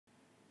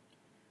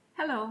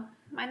Hello,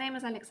 my name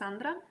is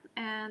Alexandra,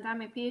 and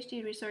I'm a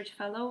PhD Research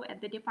Fellow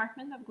at the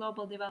Department of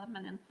Global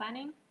Development and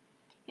Planning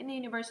in the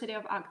University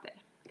of Agder,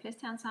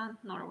 Kristiansand,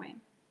 Norway.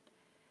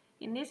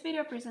 In this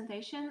video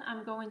presentation,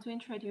 I'm going to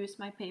introduce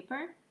my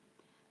paper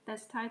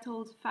that's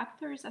titled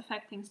Factors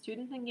Affecting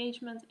Student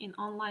Engagement in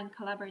Online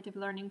Collaborative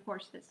Learning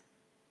Courses.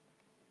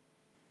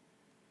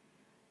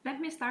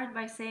 Let me start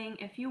by saying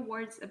a few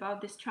words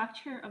about the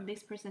structure of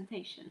this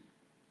presentation.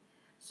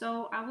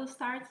 So I will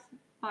start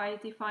by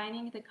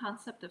defining the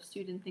concept of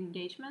student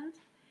engagement,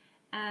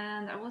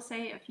 and I will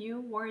say a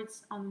few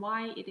words on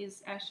why it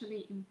is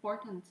actually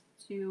important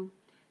to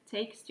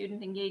take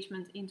student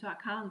engagement into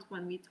account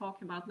when we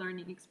talk about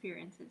learning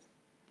experiences.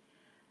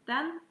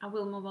 Then I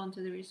will move on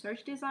to the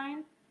research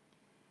design,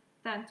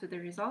 then to the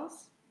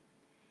results,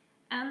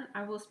 and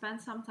I will spend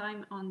some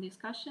time on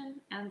discussion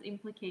and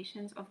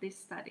implications of this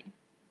study.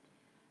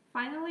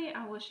 Finally,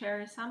 I will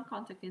share some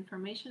contact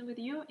information with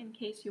you in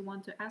case you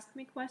want to ask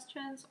me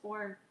questions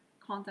or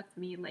contact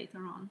me later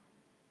on.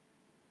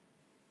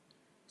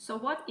 So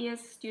what is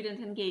student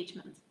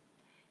engagement?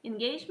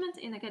 Engagement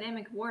in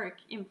academic work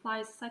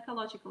implies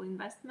psychological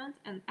investment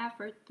and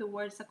effort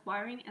towards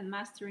acquiring and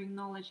mastering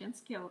knowledge and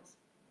skills.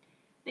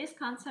 This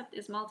concept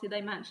is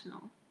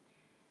multidimensional.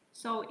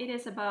 So it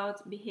is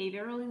about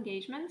behavioral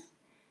engagement,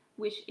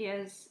 which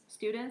is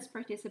students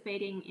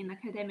participating in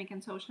academic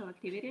and social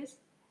activities.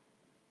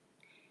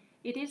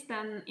 It is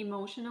then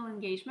emotional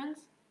engagement,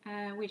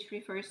 which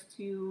refers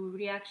to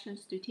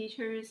reactions to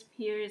teachers,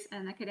 peers,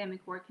 and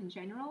academic work in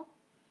general.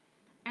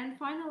 And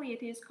finally,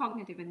 it is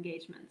cognitive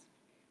engagement,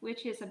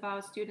 which is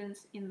about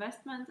students'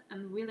 investment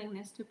and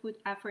willingness to put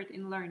effort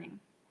in learning.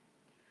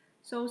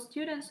 So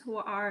students who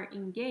are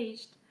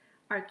engaged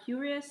are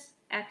curious,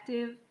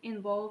 active,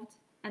 involved,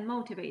 and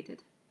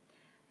motivated.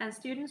 And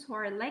students who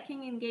are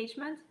lacking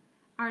engagement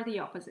are the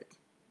opposite.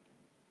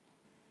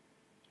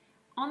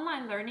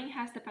 Online learning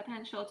has the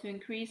potential to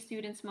increase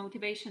students'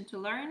 motivation to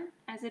learn,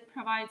 as it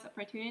provides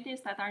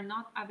opportunities that are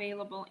not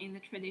available in the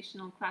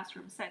traditional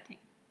classroom setting.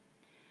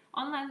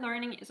 Online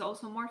learning is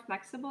also more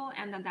flexible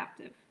and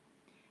adaptive,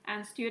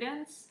 and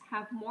students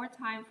have more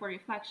time for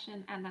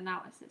reflection and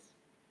analysis.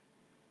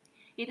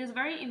 It is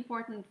very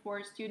important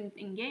for student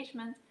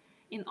engagement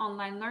in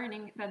online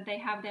learning that they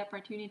have the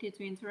opportunity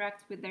to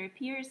interact with their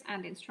peers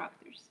and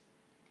instructors.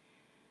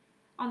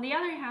 On the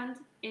other hand,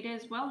 it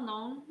is well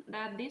known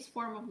that this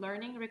form of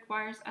learning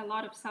requires a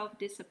lot of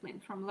self-discipline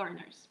from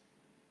learners.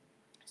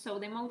 So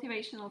the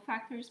motivational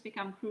factors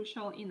become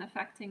crucial in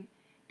affecting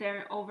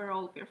their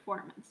overall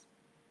performance.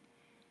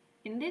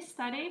 In this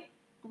study,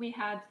 we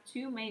had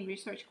two main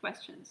research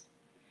questions.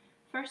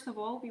 First of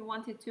all, we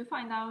wanted to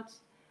find out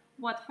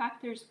what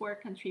factors were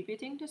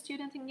contributing to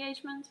student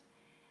engagement,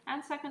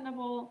 and second of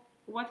all,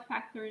 what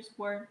factors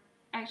were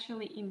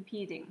actually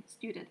impeding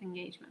student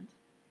engagement.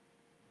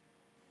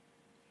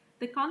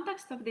 The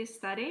context of this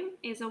study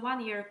is a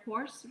one-year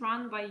course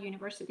run by a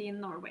university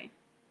in Norway.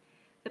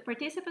 The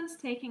participants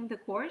taking the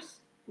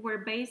course were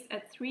based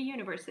at three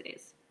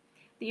universities: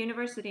 the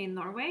university in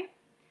Norway,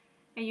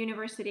 a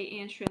university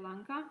in Sri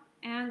Lanka,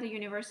 and a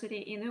university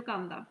in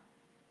Uganda.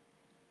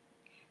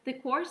 The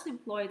course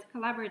employed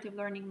collaborative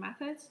learning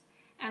methods,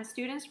 and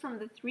students from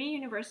the three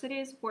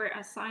universities were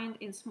assigned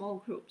in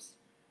small groups,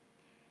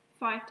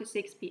 5 to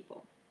 6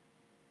 people.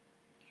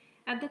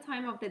 At the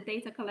time of the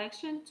data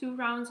collection, 2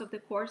 rounds of the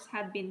course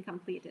had been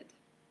completed.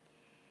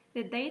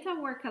 The data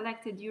were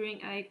collected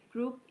during a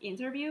group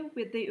interview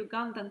with the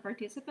Ugandan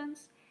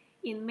participants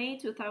in May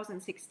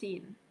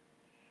 2016,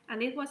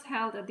 and it was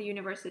held at the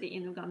university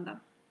in Uganda.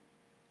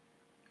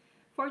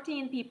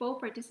 14 people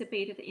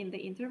participated in the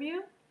interview,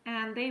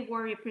 and they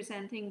were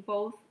representing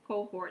both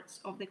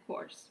cohorts of the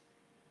course.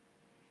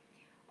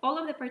 All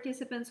of the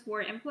participants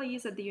were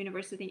employees at the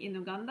university in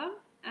Uganda,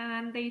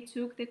 and they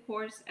took the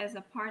course as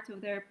a part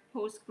of their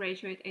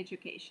postgraduate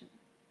education.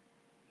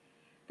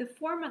 The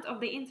format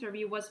of the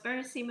interview was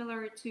very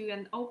similar to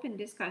an open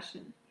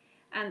discussion,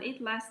 and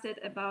it lasted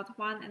about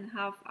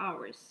 1.5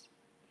 hours.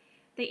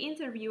 The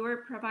interviewer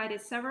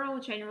provided several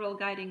general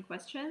guiding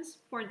questions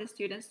for the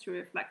students to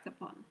reflect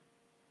upon.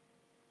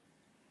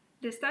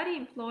 The study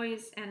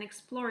employs an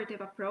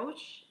explorative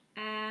approach,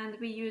 and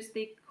we use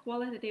the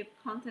qualitative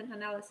content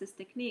analysis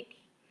technique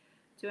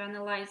to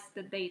analyze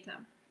the data.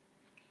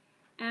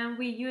 And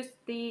we used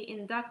the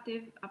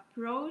inductive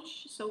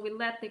approach, so we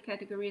let the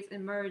categories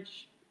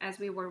emerge as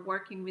we were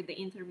working with the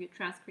interview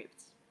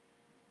transcripts.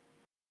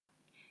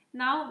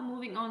 Now,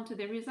 moving on to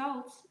the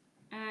results,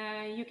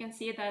 you can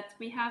see that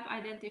we have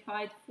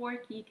identified 4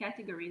 key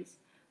categories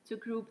to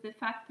group the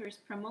factors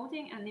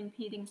promoting and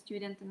impeding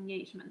student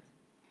engagement.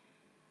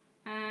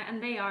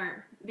 And they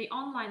are the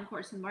online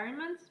course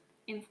environment,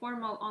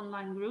 informal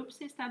online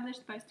groups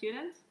established by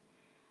students,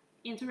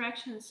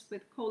 interactions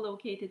with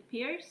co-located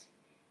peers,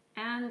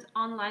 and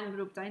online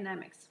group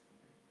dynamics.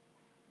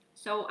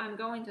 So I'm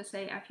going to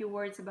say a few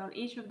words about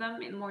each of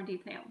them in more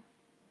detail.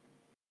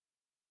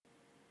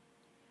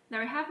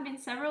 There have been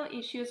several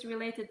issues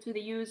related to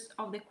the use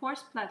of the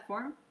course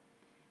platform,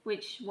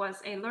 which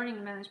was a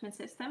learning management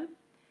system,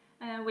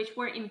 which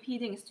were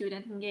impeding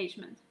student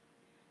engagement.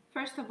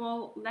 First of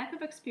all, lack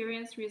of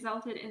experience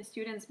resulted in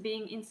students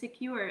being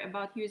insecure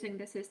about using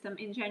the system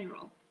in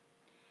general.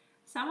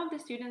 Some of the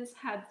students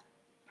had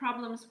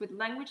problems with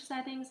language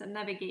settings and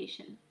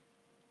navigation.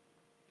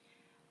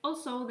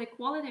 Also, the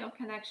quality of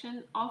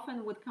connection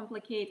often would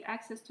complicate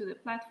access to the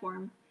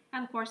platform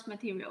and course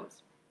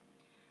materials.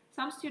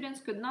 Some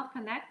students could not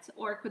connect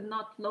or could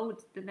not load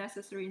the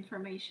necessary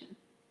information.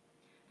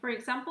 For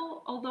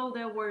example, although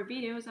there were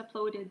videos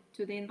uploaded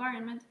to the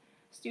environment,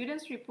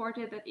 students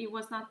reported that it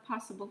was not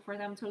possible for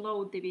them to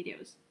load the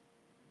videos.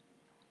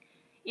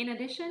 In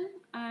addition,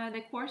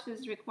 the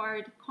courses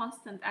required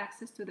constant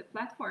access to the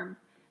platform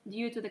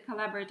due to the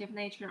collaborative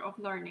nature of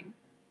learning.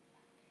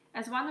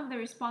 As one of the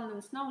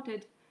respondents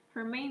noted,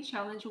 her main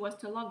challenge was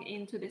to log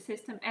into the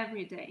system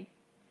every day.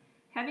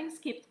 Having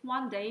skipped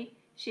one day,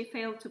 she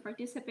failed to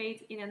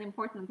participate in an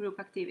important group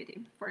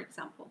activity, for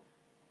example.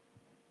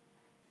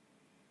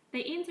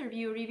 The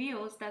interview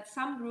reveals that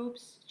some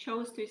groups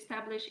chose to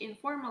establish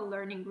informal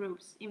learning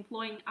groups,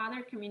 employing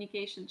other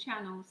communication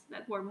channels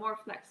that were more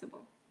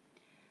flexible.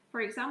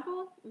 For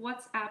example,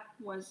 WhatsApp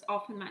was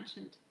often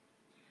mentioned.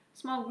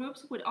 Small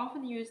groups would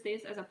often use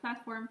this as a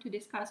platform to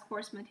discuss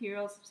course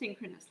materials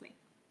synchronously.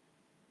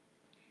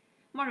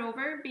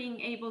 Moreover, being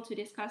able to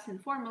discuss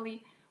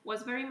informally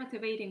was very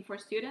motivating for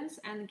students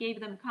and gave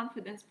them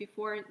confidence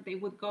before they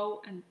would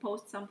go and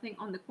post something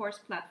on the course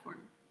platform.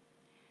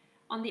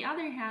 On the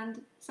other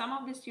hand, some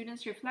of the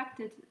students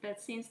reflected that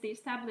since the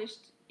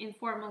established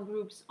informal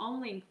groups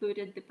only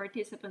included the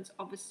participants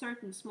of a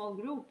certain small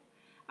group,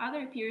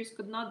 other peers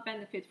could not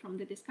benefit from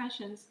the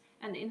discussions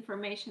and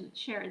information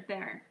shared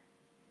there.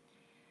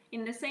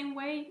 In the same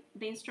way,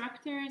 the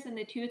instructors and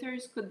the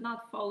tutors could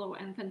not follow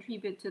and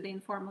contribute to the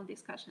informal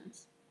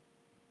discussions.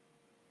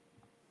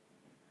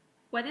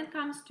 When it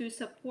comes to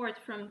support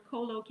from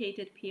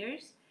co-located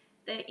peers,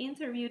 the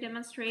interview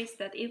demonstrates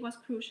that it was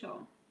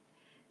crucial.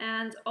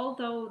 And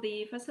although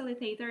the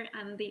facilitator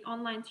and the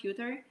online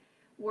tutor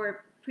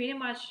were pretty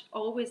much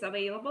always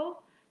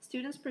available,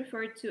 students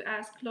preferred to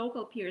ask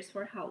local peers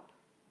for help.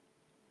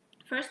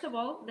 First of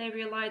all, they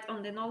relied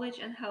on the knowledge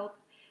and help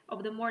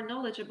of the more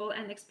knowledgeable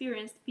and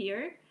experienced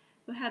peer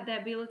who had the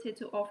ability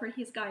to offer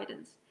his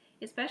guidance,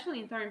 especially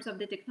in terms of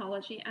the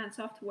technology and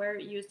software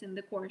used in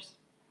the course.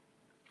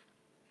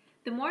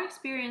 The more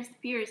experienced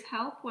peer's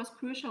help was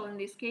crucial in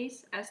this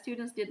case, as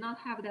students did not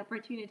have the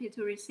opportunity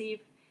to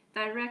receive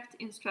direct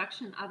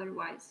instruction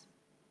otherwise.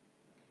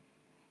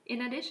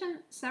 In addition,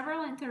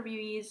 several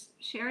interviewees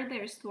shared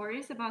their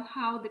stories about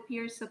how the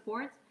peer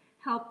support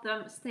helped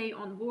them stay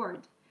on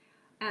board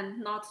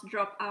and not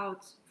drop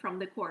out from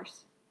the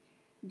course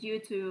due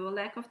to a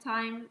lack of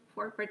time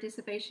for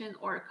participation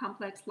or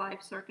complex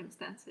life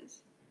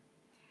circumstances.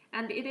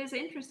 And it is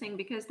interesting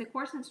because the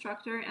course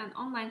instructor and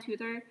online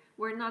tutor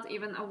were not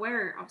even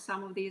aware of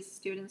some of these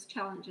students'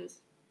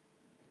 challenges.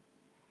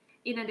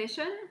 In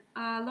addition,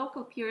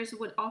 local peers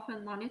would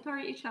often monitor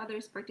each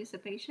other's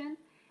participation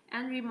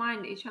and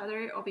remind each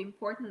other of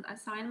important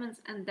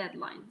assignments and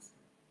deadlines.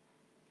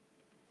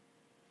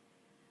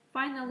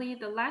 Finally,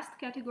 the last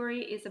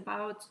category is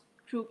about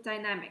group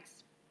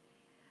dynamics.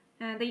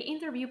 The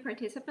interview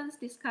participants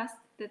discussed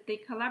that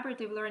the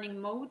collaborative learning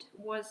mode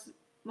was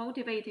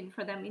motivating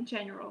for them in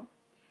general.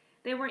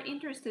 They were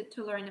interested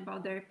to learn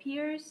about their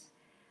peers,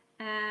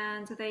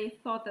 and they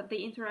thought that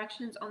the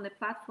interactions on the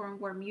platform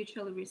were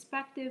mutually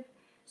respectful,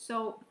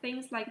 so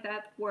things like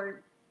that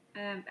were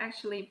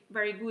actually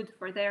very good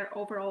for their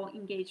overall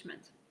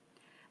engagement.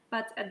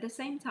 But at the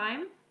same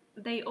time,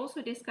 they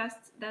also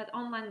discussed that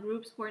online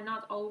groups were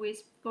not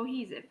always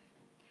cohesive.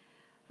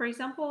 For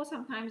example,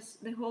 sometimes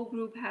the whole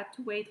group had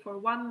to wait for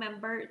one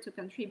member to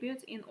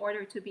contribute in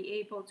order to be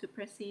able to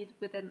proceed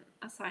with an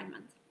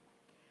assignment.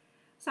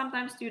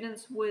 Sometimes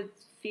students would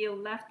feel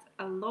left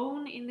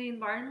alone in the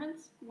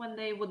environment when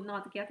they would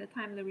not get a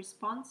timely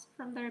response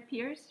from their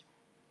peers.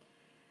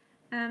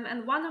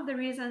 And one of the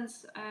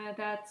reasons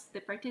that the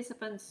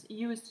participants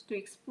used to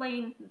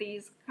explain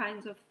these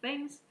kinds of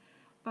things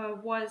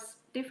was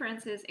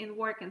differences in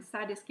work and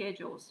study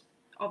schedules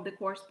of the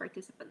course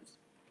participants.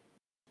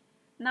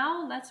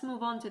 Now let's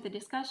move on to the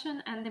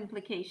discussion and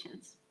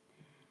implications.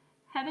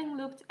 Having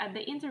looked at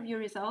the interview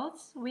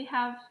results, we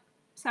have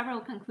several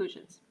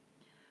conclusions.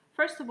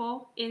 First of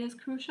all, it is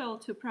crucial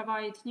to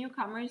provide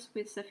newcomers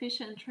with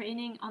sufficient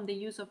training on the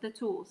use of the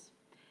tools,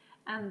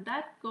 and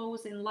that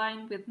goes in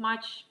line with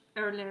much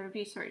earlier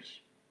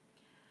research.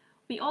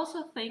 We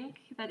also think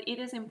that it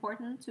is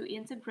important to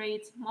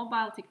integrate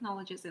mobile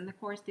technologies in the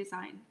course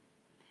design,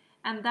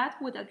 and that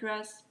would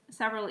address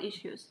several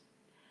issues.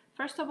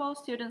 First of all,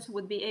 students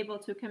would be able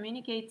to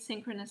communicate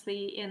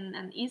synchronously in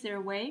an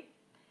easier way,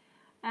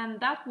 and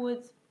that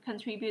would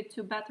contribute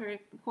to better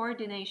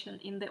coordination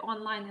in the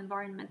online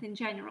environment in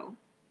general.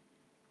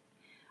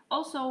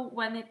 Also,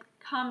 when it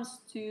comes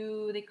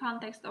to the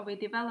context of a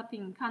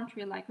developing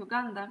country like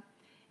Uganda,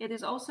 it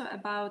is also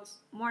about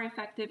more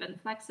effective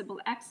and flexible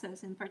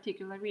access in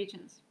particular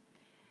regions.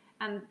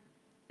 And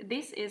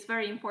this is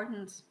very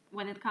important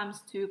when it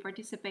comes to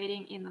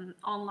participating in an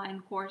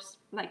online course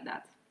like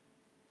that.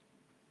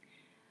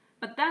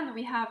 But then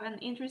we have an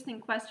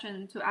interesting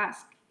question to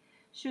ask.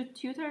 Should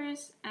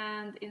tutors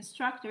and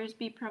instructors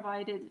be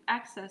provided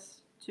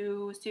access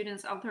to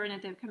students'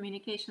 alternative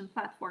communication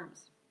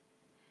platforms?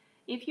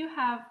 If you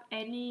have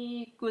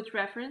any good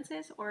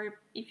references, or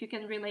if you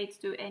can relate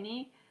to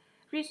any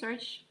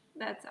research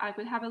that I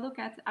could have a look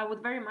at, I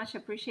would very much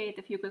appreciate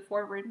if you could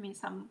forward me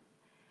some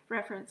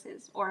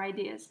references or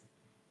ideas.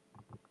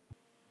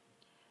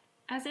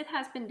 As it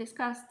has been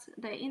discussed,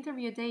 the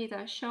interview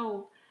data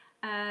show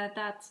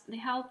that the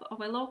help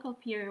of a local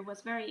peer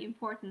was very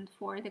important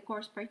for the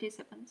course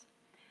participants.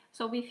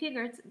 So we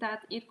figured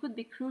that it could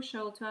be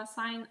crucial to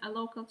assign a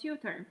local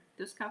tutor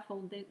to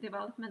scaffold the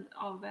development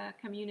of a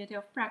community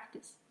of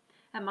practice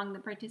among the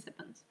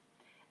participants.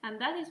 And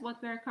that is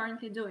what we are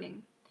currently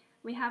doing.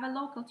 We have a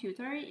local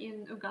tutor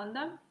in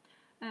Uganda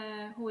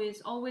who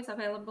is always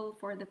available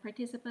for the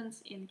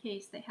participants in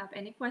case they have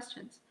any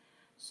questions.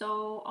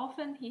 So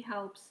often he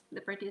helps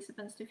the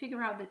participants to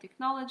figure out the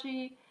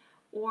technology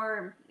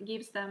or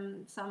gives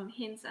them some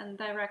hints and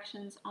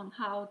directions on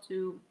how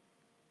to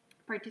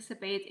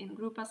participate in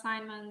group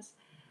assignments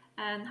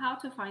and how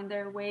to find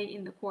their way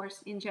in the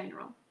course in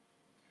general.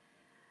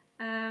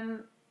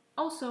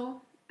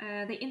 Also,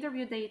 the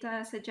interview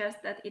data suggests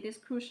that it is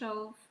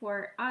crucial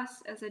for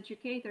us as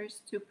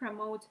educators to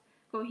promote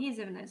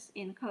cohesiveness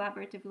in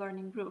collaborative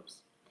learning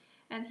groups.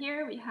 And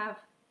here we have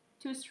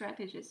two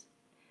strategies.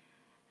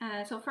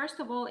 So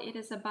first of all, it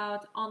is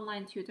about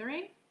online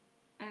tutoring.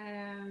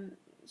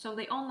 So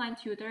the online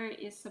tutor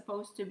is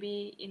supposed to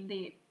be in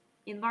the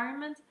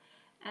environment,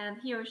 and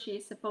he or she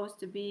is supposed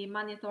to be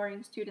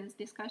monitoring students'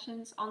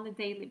 discussions on a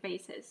daily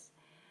basis.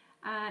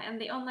 And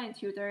the online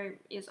tutor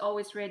is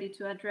always ready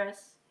to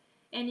address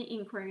any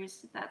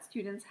inquiries that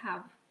students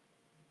have.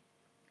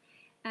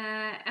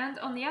 And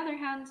on the other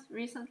hand,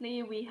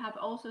 recently we have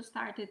also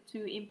started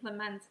to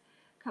implement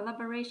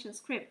collaboration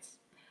scripts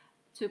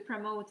to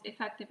promote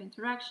effective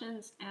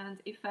interactions and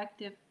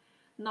effective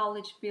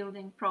knowledge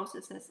building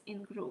processes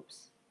in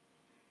groups.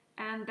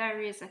 And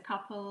there is a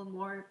couple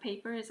more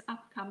papers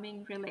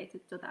upcoming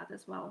related to that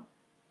as well.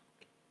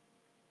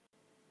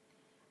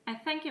 I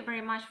thank you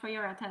very much for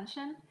your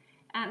attention,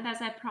 and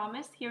as I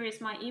promised, here is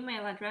my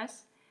email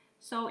address.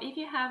 So if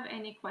you have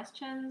any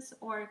questions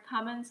or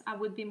comments, I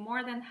would be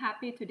more than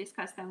happy to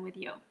discuss them with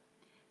you.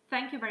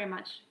 Thank you very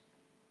much.